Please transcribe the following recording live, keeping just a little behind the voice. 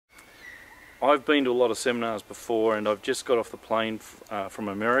I've been to a lot of seminars before, and I've just got off the plane from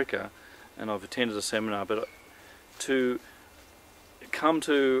America, and I've attended a seminar, but to come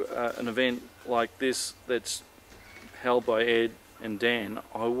to an event like this that's held by Ed and Dan,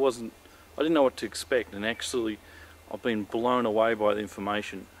 I didn't know what to expect, and actually I've been blown away by the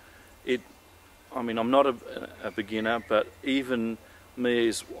information. I mean, I'm not a beginner, but even me,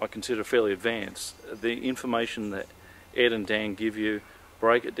 as I consider fairly advanced, the information that Ed and Dan give you,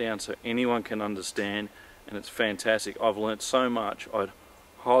 break it down so anyone can understand, and it's fantastic. I've learnt so much. I'd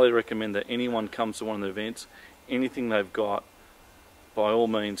highly recommend that anyone comes to one of the events, anything they've got, by all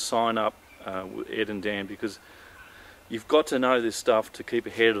means sign up with Ed and Dan, because you've got to know this stuff to keep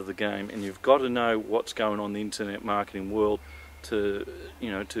ahead of the game, and you've got to know what's going on in the internet marketing world to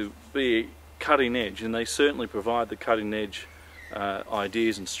be cutting edge, and they certainly provide the cutting edge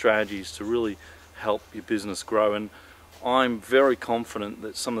ideas and strategies to really help your business grow. And I'm very confident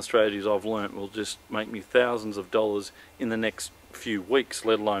that some of the strategies I've learnt will just make me thousands of dollars in the next few weeks,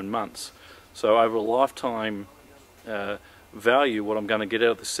 let alone months. So over a lifetime value, what I'm going to get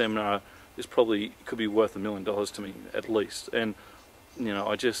out of the seminar is probably could be worth $1 million to me at least. And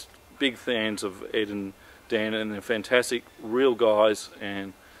I just big fans of Ed and Dan, and they're fantastic, real guys,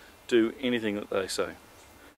 and do anything that they say.